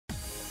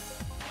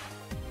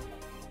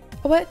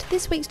I worked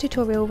this week's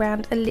tutorial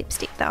around a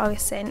lipstick that I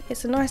was sent.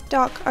 It's a nice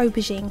dark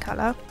aubergine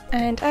colour,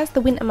 and as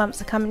the winter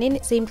months are coming in,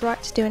 it seemed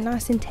right to do a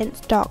nice intense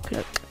dark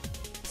look.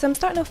 So I'm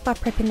starting off by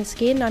prepping the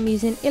skin. I'm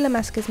using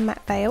Illamasqua's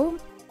matte veil,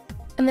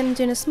 and then I'm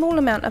doing a small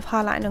amount of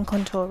highlighting and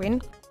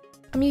contouring.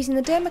 I'm using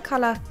the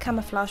Dermacolor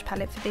Camouflage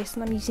palette for this,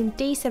 and I'm using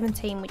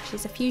D17, which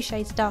is a few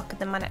shades darker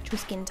than my natural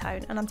skin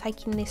tone, and I'm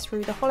taking this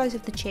through the hollows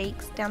of the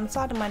cheeks, down the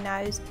side of my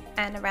nose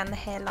and around the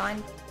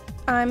hairline.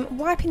 I'm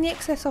wiping the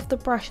excess off the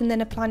brush and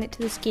then applying it to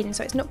the skin,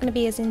 so it's not going to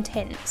be as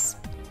intense.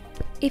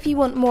 If you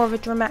want more of a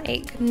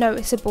dramatic,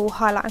 noticeable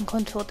highlight and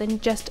contour, then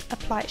just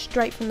apply it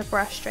straight from the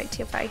brush straight to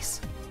your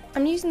face.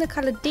 I'm using the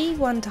colour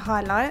D1 to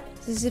highlight.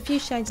 This is a few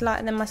shades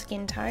lighter than my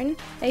skin tone.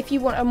 If you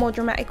want a more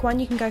dramatic one,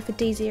 you can go for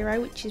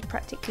D0, which is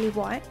practically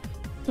white.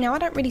 Now, I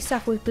don't really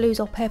suffer with blues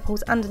or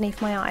purples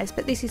underneath my eyes,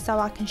 but this is so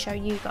I can show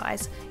you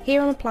guys.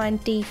 Here I'm applying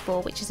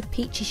D4, which is a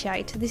peachy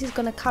shade. So this is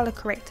going to colour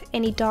correct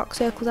any dark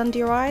circles under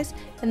your eyes,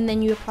 and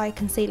then you apply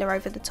concealer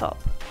over the top.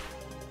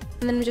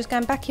 And then we're just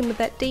going back in with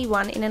that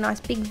D1 in a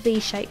nice big V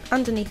shape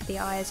underneath the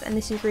eyes, and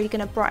this is really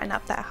going to brighten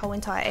up that whole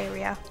entire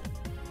area.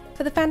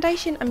 For the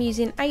foundation, I'm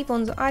using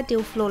Avon's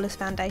Ideal Flawless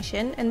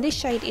Foundation, and this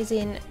shade is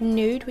in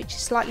Nude, which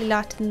is slightly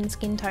lighter than the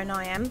skin tone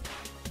I am.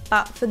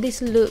 But for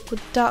this look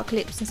with dark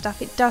lips and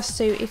stuff, it does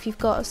suit if you've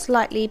got a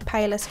slightly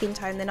paler skin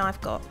tone than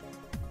I've got.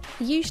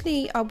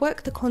 Usually I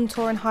work the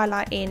contour and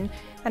highlight in,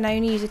 and I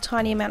only use a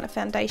tiny amount of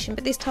foundation,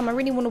 but this time I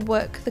really want to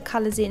work the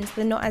colours in so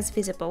they're not as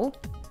visible.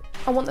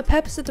 I want the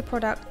purpose of the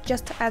product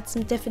just to add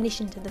some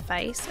definition to the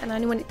face, and I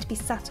only want it to be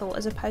subtle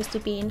as opposed to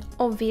being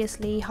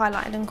obviously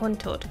highlighted and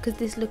contoured, because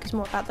this look is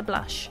more about the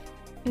blush.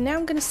 Now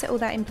I'm going to set all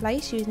that in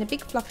place using a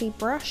big fluffy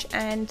brush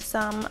and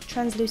some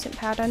translucent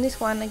powder, and this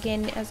one,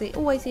 again as it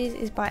always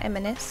is by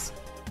M&S.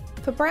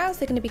 For brows,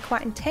 they're going to be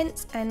quite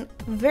intense and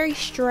very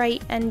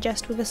straight and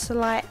just with a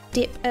slight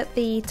dip at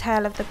the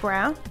tail of the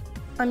brow.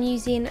 I'm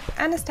using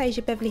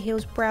Anastasia Beverly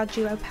Hills Brow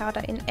Duo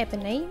Powder in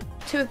Ebony,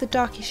 two of the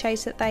darkest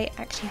shades that they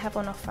actually have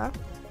on offer.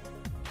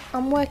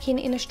 I'm working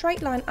in a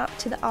straight line up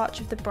to the arch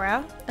of the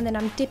brow, and then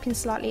I'm dipping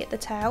slightly at the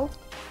tail.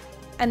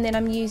 And then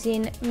I'm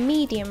using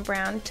medium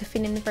brown to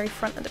fill in the very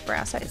front of the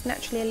brow, so it's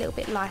naturally a little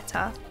bit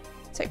lighter.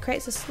 So it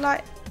creates a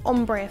slight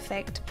ombre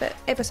effect, but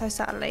ever so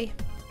subtly.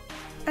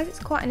 As it's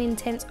quite an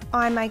intense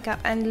eye makeup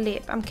and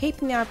lip, I'm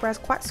keeping the eyebrows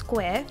quite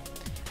square,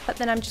 but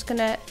then I'm just going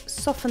to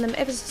soften them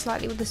ever so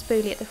slightly with the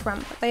spoolie at the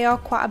front, but they are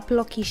quite a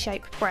blocky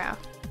shaped brow.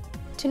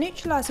 To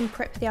neutralise and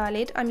prep the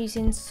eyelid, I'm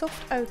using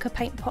Soft Ochre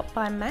Paint Pot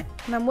by MAC,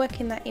 and I'm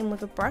working that in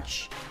with a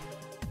brush.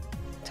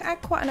 To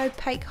add quite an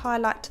opaque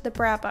highlight to the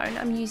brow bone,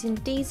 I'm using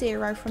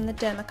D0 from the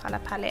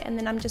Dermacolor palette, and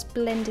then I'm just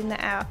blending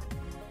that out.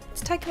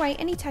 To take away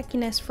any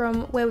tackiness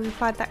from where we've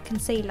applied that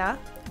concealer,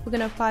 we're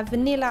going to apply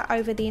Vanilla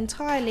over the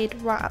entire lid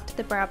right up to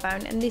the brow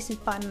bone, and this is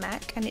by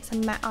MAC and it's a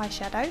matte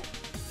eyeshadow.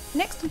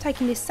 Next I'm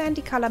taking this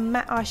sandy colour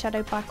matte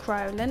eyeshadow by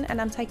Kryolan,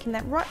 and I'm taking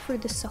that right through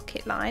the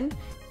socket line.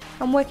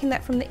 I'm working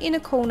that from the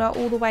inner corner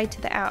all the way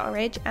to the outer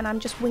edge, and I'm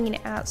just winging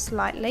it out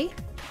slightly.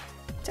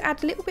 To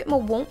add a little bit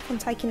more warmth, I'm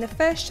taking the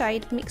first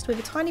shade mixed with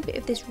a tiny bit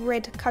of this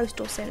red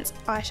Coastal Scents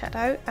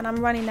eyeshadow, and I'm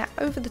running that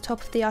over the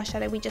top of the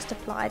eyeshadow we just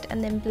applied,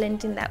 and then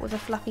blending that with a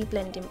fluffy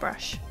blending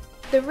brush.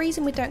 The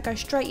reason we don't go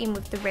straight in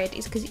with the red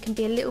is because it can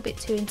be a little bit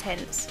too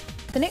intense.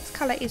 The next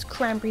colour is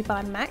Cranberry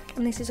by MAC,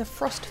 and this is a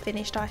frost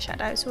finished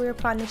eyeshadow, so we're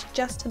applying this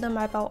just to the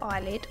mobile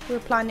eyelid. We're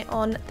applying it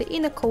on the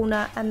inner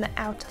corner and the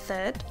outer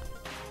third.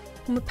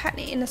 And we're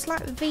patting it in a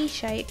slight V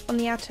shape on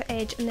the outer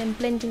edge, and then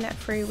blending that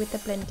through with the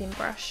blending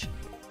brush.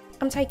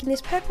 I'm taking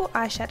this purple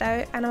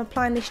eyeshadow and I'm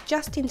applying this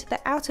just into the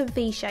outer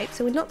V shape,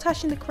 so we're not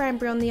touching the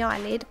cranberry on the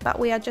eyelid, but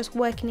we are just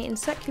working it in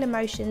circular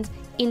motions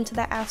into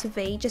that outer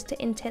V just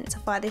to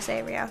intensify this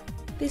area.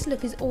 This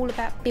look is all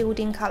about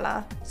building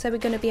colour, so we're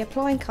going to be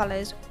applying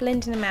colours,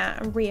 blending them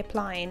out and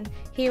reapplying.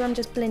 Here I'm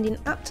just blending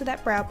up to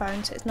that brow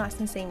bone so it's nice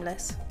and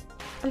seamless.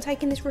 I'm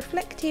taking this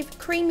reflective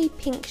creamy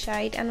pink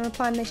shade and I'm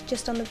applying this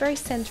just on the very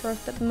centre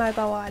of the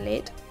mobile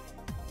eyelid.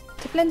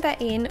 To blend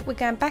that in, we're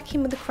going back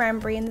in with the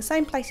cranberry in the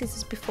same places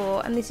as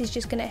before, and this is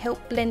just going to help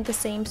blend the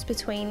seams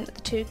between the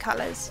two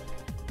colours.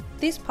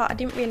 This part I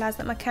didn't realise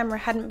that my camera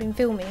hadn't been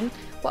filming.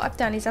 What I've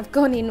done is I've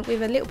gone in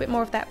with a little bit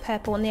more of that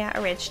purple on the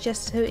outer edge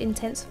just to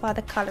intensify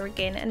the colour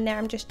again, and now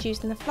I'm just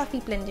using the fluffy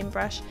blending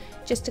brush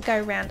just to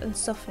go around and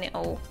soften it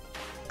all.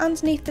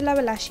 Underneath the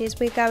lower lashes,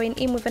 we're going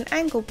in with an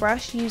angle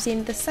brush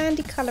using the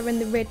sandy colour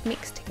and the red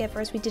mixed together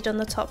as we did on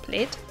the top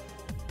lid.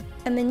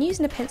 And then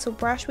using a pencil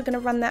brush, we're going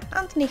to run that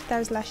underneath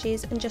those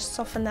lashes and just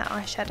soften that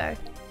eyeshadow.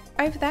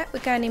 Over that,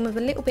 we're going in with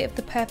a little bit of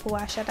the purple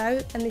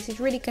eyeshadow, and this is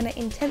really going to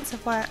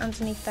intensify it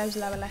underneath those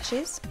lower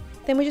lashes.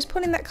 Then we're just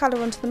pulling that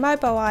colour onto the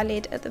mobile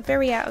eyelid at the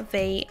very outer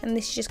V, and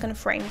this is just going to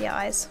frame the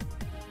eyes.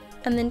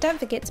 And then don't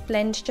forget to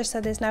blend just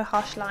so there's no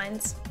harsh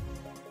lines.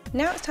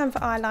 Now it's time for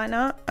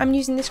eyeliner. I'm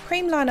using this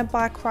cream liner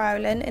by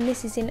Kryolan, and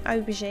this is in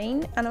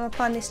Aubergine, and I'm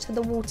applying this to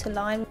the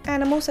waterline,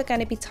 and I'm also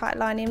going to be tight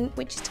lining,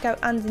 which is to go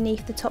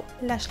underneath the top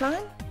lash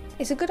line.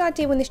 It's a good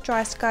idea when this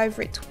dries to go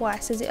over it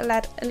twice, as it'll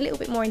add a little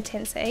bit more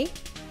intensity.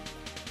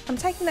 I'm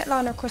taking that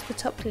liner across the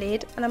top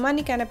lid and I'm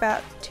only going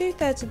about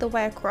 2/3 of the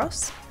way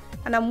across,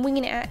 and I'm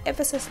winging it out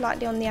ever so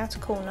slightly on the outer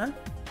corner.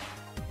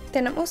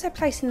 Then I'm also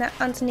placing that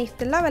underneath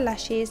the lower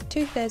lashes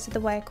 2/3 of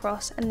the way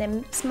across and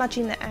then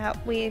smudging that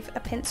out with a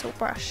pencil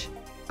brush.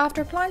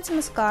 After applying some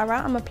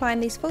mascara, I'm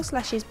applying these false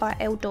lashes by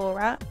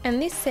Eldora, and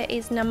this set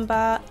is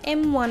number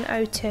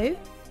M102.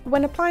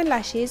 When applying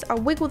lashes, I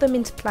wiggle them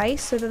into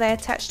place so that they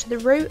attach to the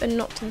root and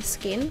not to the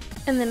skin,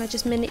 and then I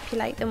just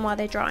manipulate them while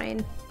they're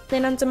drying.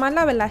 Then under my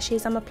lower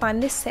lashes, I'm applying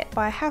this set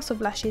by a house of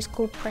lashes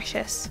called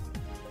Precious.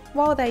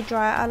 While they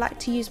dry, I like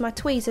to use my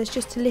tweezers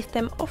just to lift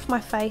them off my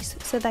face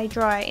so they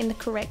dry in the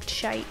correct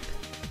shape.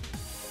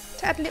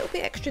 To add a little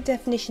bit extra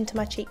definition to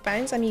my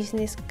cheekbones, I'm using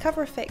this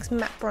Cover FX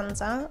matte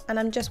bronzer, and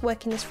I'm just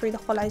working this through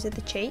the hollows of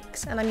the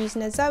cheeks, and I'm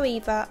using a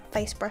Zoeva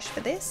face brush for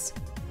this.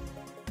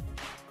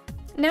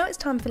 Now it's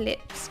time for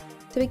lips.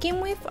 To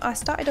begin with, I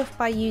started off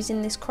by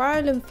using this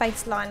Kryolan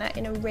Faceliner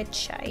in a red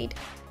shade.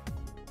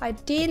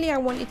 Ideally I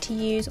wanted to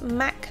use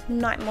MAC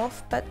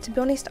Nightmoth, but to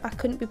be honest I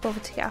couldn't be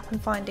bothered to get up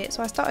and find it,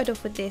 so I started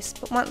off with this,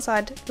 but once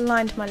I'd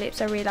lined my lips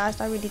I realised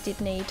I really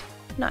did need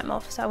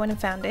Nightmoth, so I went and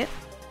found it.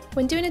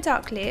 When doing a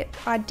dark lip,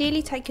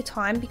 ideally take your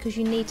time because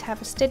you need to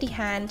have a steady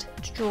hand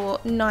to draw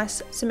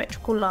nice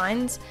symmetrical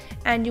lines,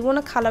 and you want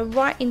to colour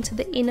right into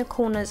the inner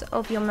corners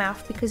of your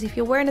mouth, because if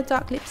you're wearing a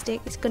dark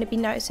lipstick it's going to be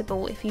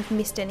noticeable if you've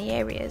missed any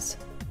areas.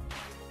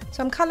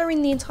 So I'm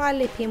colouring the entire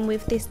lip in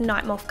with this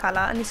Nightmoth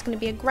colour, and this is going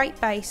to be a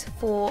great base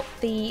for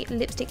the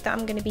lipstick that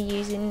I'm going to be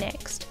using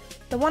next.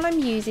 The one I'm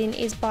using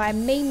is by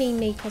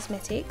MeMeMe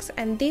Cosmetics,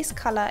 and this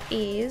colour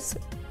is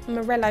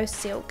Morello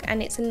Silk,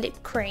 and it's a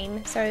lip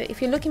cream. So if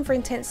you're looking for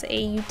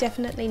intensity, you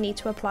definitely need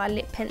to apply a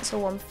lip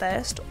pencil on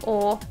first,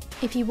 or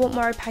if you want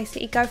more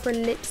opacity, go for a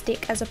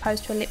lipstick as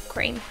opposed to a lip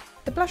cream.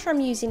 The blusher I'm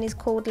using is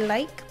called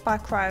Lake by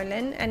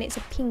Kryolan, and it's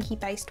a pinky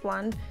based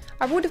one.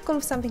 I would have gone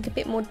for something a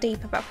bit more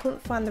deeper, but I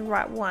couldn't find the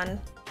right one.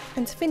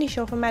 And to finish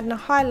off, I'm adding a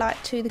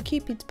highlight to the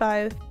Cupid's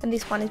bow, and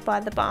this one is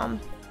by TheBalm.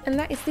 And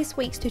that is this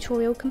week's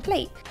tutorial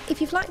complete. If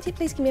you've liked it,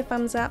 please give me a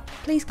thumbs up,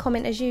 please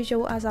comment as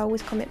usual, as I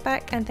always comment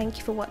back, and thank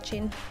you for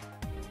watching.